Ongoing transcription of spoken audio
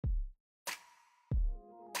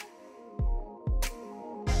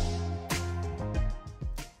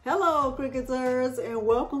Hello Cricuters, and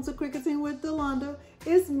welcome to Cricketing with Delonda.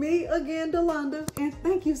 It's me again, Delonda, and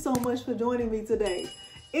thank you so much for joining me today.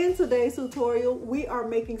 In today's tutorial, we are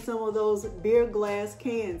making some of those beer glass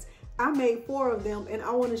cans. I made 4 of them and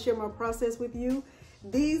I want to share my process with you.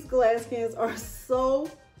 These glass cans are so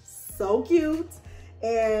cute,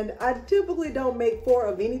 and I typically don't make 4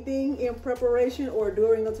 of anything in preparation or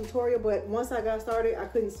during a tutorial, but once I got started, I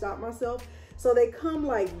couldn't stop myself. So they come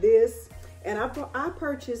like this. And I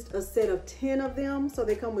purchased a set of 10 of them. So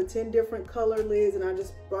they come with 10 different color lids, and I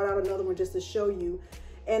just brought out another one just to show you.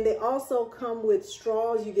 And they also come with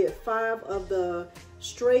straws. You get 5 of the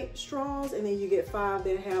straight straws, and then you get 5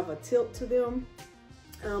 that have a tilt to them.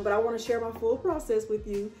 But I want to share my full process with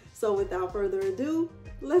you. So without further ado,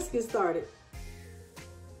 let's get started.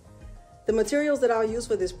 The materials that I'll use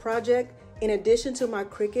for this project, in addition to my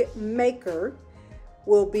Cricut maker,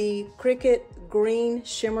 will be Cricut green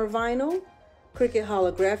shimmer vinyl, Cricut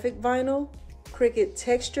holographic vinyl, Cricut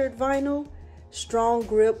textured vinyl, strong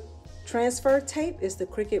grip transfer tape is the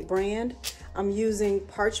Cricut brand. I'm using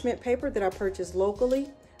parchment paper that I purchased locally,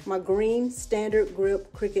 my green standard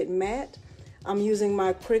grip Cricut mat. I'm using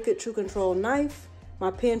my Cricut True Control knife,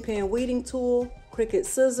 my pen weeding tool, Cricut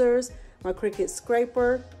scissors, my Cricut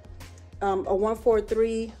scraper, a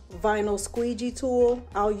 143 vinyl squeegee tool.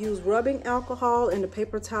 I'll use rubbing alcohol and a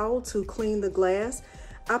paper towel to clean the glass.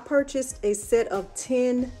 I purchased a set of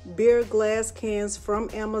 10 beer glass cans from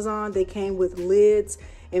Amazon. They came with lids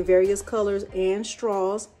in various colors and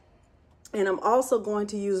straws. And I'm also going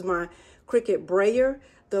to use my Cricut brayer.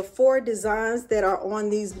 The 4 designs that are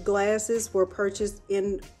on these glasses were purchased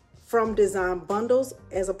from Design Bundles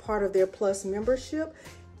as a part of their Plus membership.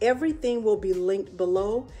 Everything will be linked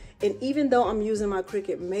below. And even though I'm using my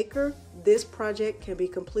Cricut maker, this project can be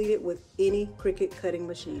completed with any Cricut cutting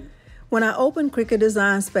machine. When I opened Cricut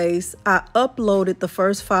Design Space, I uploaded the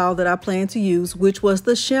first file that I plan to use, which was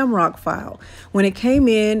the Shamrock file. When it came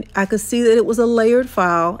in, I could see that it was a layered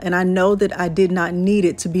file, and I know that I did not need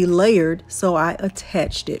it to be layered, so I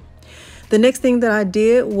attached it. The next thing that I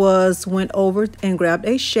did was went over and grabbed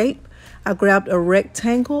a shape. I grabbed a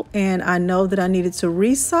rectangle, and I know that I needed to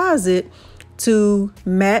resize it to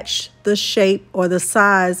match the shape or the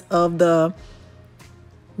size of the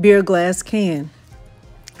beer glass can.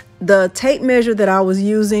 The tape measure that I was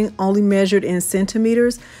using only measured in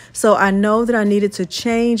centimeters, so I know that I needed to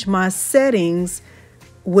change my settings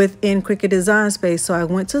within Cricut Design Space. So I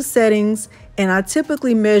went to settings, and I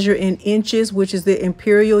typically measure in inches, which is the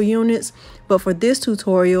imperial units, but for this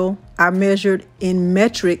tutorial I measured in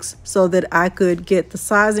metrics so that I could get the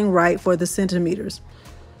sizing right for the centimeters.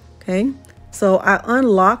 Okay, so I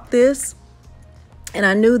unlocked this, and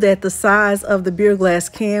I knew that the size of the beer glass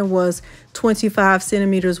can was 25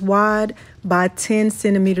 centimeters wide by 10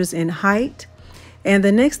 centimeters in height. And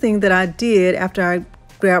the next thing that I did after I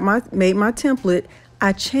made my template,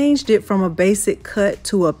 I changed it from a basic cut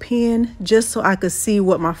to a pen just so I could see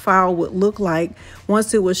what my file would look like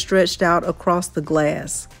once it was stretched out across the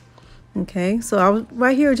glass. Okay, so I was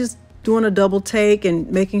right here just doing a double take and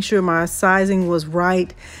making sure my sizing was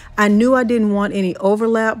right. I knew I didn't want any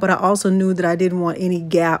overlap, but I also knew that I didn't want any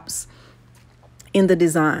gaps in the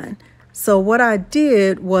design. So what I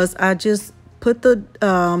did was I just put the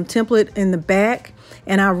template in the back,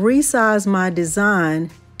 and I resized my design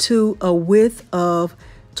to a width of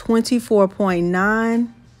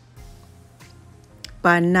 24.9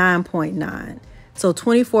 by 9.9. So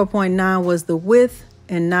 24.9 was the width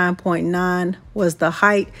and 9.9 was the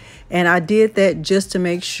height, and I did that just to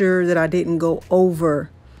make sure that I didn't go over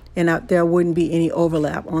and there wouldn't be any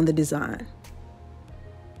overlap on the design.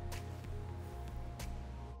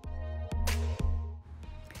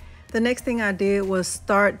 The next thing I did was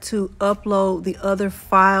start to upload the other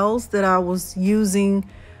files that I was using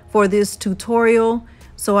for this tutorial.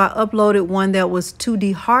 So I uploaded one that was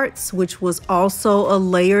 2D hearts, which was also a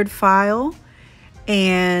layered file,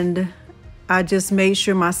 and I just made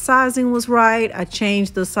sure my sizing was right. I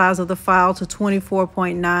changed the size of the file to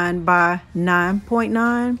 24.9 by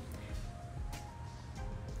 9.9.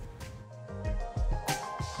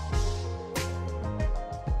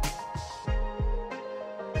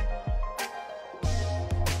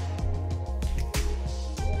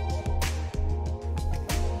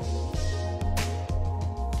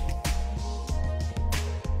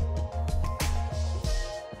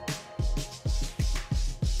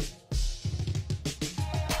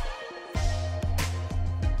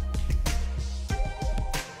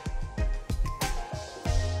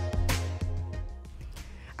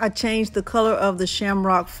 I changed the color of the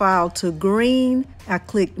Shamrock file to green I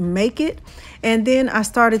clicked make it, and then I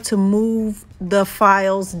started to move the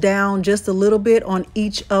files down just a little bit on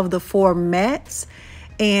each of the 4 mats.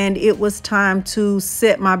 And it was time to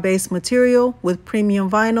set my base material with premium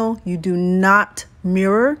vinyl. You do not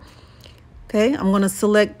mirror. Okay, I'm going to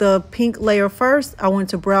select the pink layer first. I went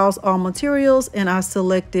to browse all materials and I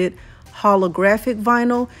selected holographic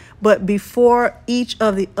vinyl. But before each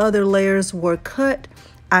of the other layers were cut,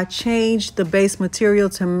 I changed the base material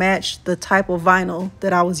to match the type of vinyl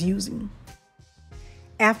that I was using.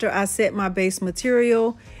 After I set my base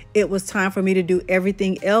material, it was time for me to do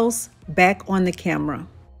everything else back on the camera.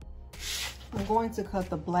 I'm going to cut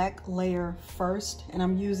the black layer first, and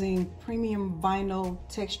I'm using premium vinyl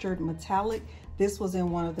textured metallic. This was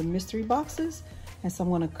in one of the mystery boxes, and so I'm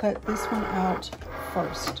going to cut this one out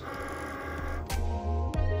first.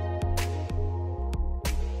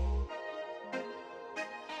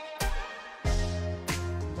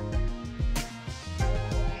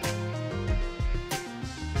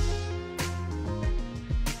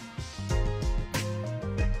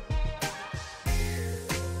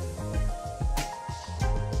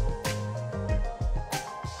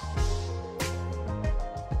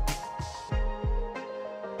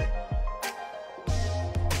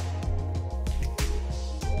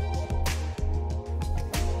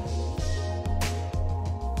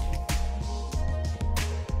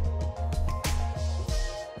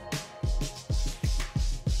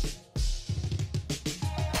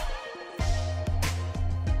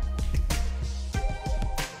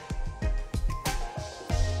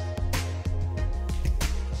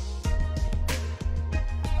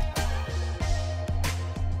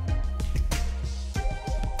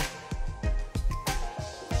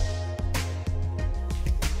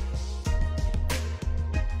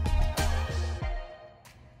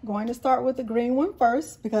 Going to start with the green one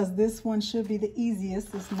first because this one should be the easiest.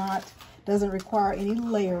 Doesn't require any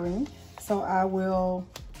layering. So I will,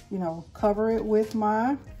 cover it with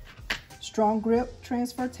my strong grip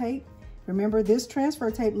transfer tape. Remember, this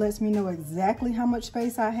transfer tape lets me know exactly how much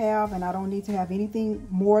space I have, and I don't need to have anything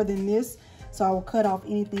more than this. So I will cut off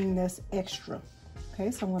anything that's extra.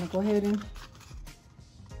 Okay, so I'm going to go ahead and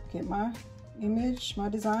get my image, my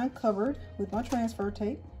design covered with my transfer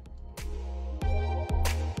tape.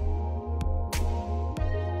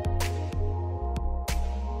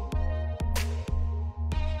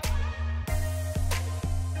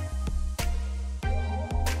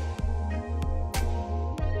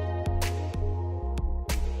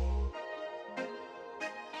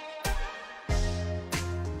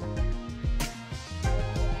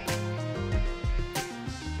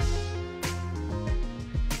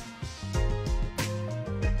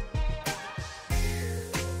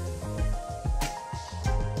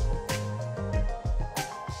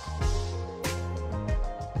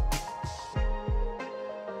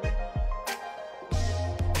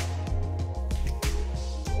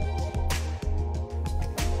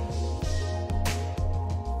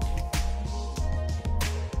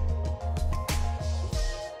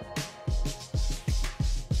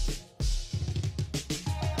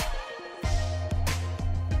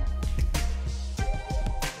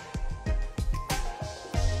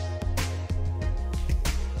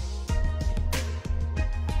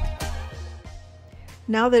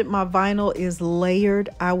 Now that my vinyl is layered,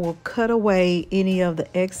 I will cut away any of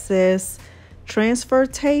the excess transfer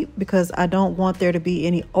tape because I don't want there to be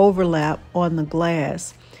any overlap on the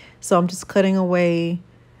glass. So I'm just cutting away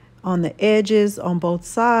on the edges on both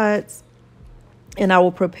sides, and I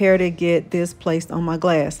will prepare to get this placed on my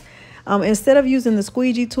glass. Instead of using the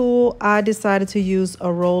squeegee tool, I decided to use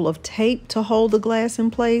a roll of tape to hold the glass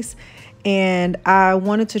in place. And I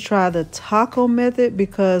wanted to try the taco method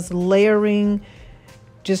because layering,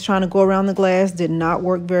 just trying to go around the glass, did not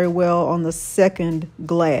work very well on the second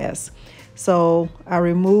glass. So I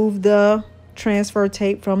removed the transfer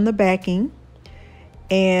tape from the backing,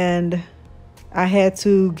 and I had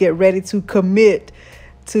to get ready to commit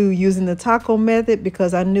to using the taco method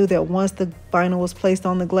because I knew that once the vinyl was placed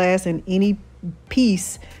on the glass in any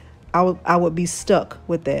piece, I would be stuck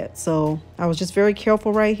with that. So I was just very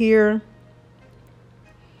careful right here.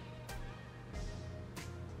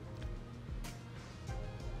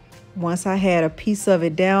 Once I had a piece of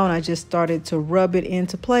it down, I just started to rub it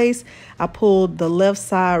into place. I pulled the left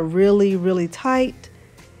side really, really tight,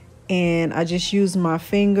 and I just used my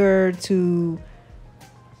finger to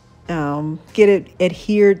get it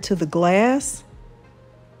adhered to the glass.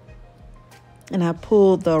 And I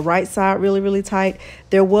pulled the right side really, really tight.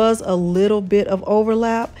 There was a little bit of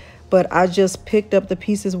overlap, but I just picked up the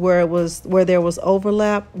pieces where there was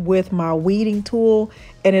overlap with my weeding tool,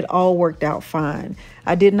 and it all worked out fine.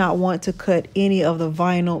 I did not want to cut any of the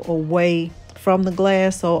vinyl away from the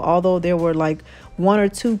glass, so although there were like 1 or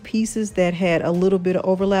 2 pieces that had a little bit of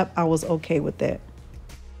overlap, I was okay with that.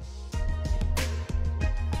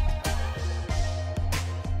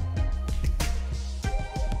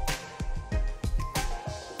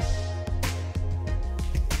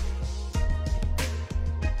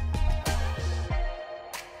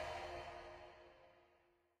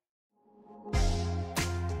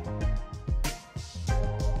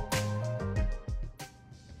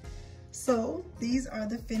 So these are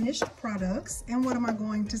the finished products, and what am I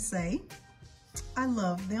going to say? I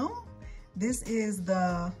love them. This is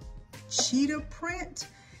the cheetah print,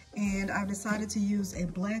 and I've decided to use a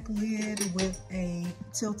black lid with a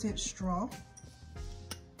tilted straw.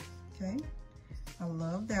 Okay, I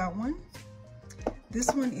love that one. This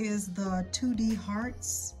one is the 2D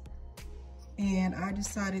hearts, and I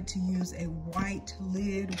decided to use a white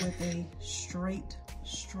lid with a straight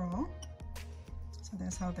straw. So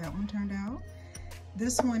that's how that one turned out.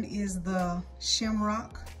 This one is the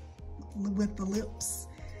shamrock with the lips,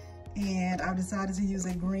 and I've decided to use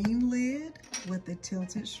a green lid with the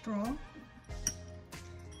tilted straw.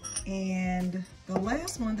 And the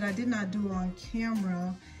last one that I did not do on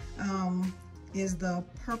camera is the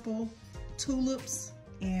purple tulips,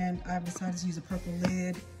 and I've decided to use a purple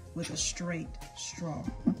lid with a straight straw.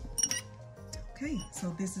 Okay, so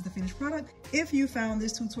this is the finished product. If you found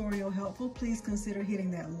this tutorial helpful, please consider hitting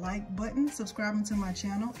that like button, subscribing to my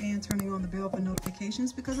channel, and turning on the bell for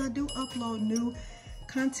notifications, because I do upload new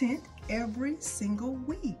content every single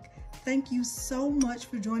week. Thank you so much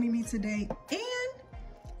for joining me today, and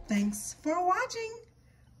thanks for watching.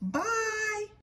 Bye.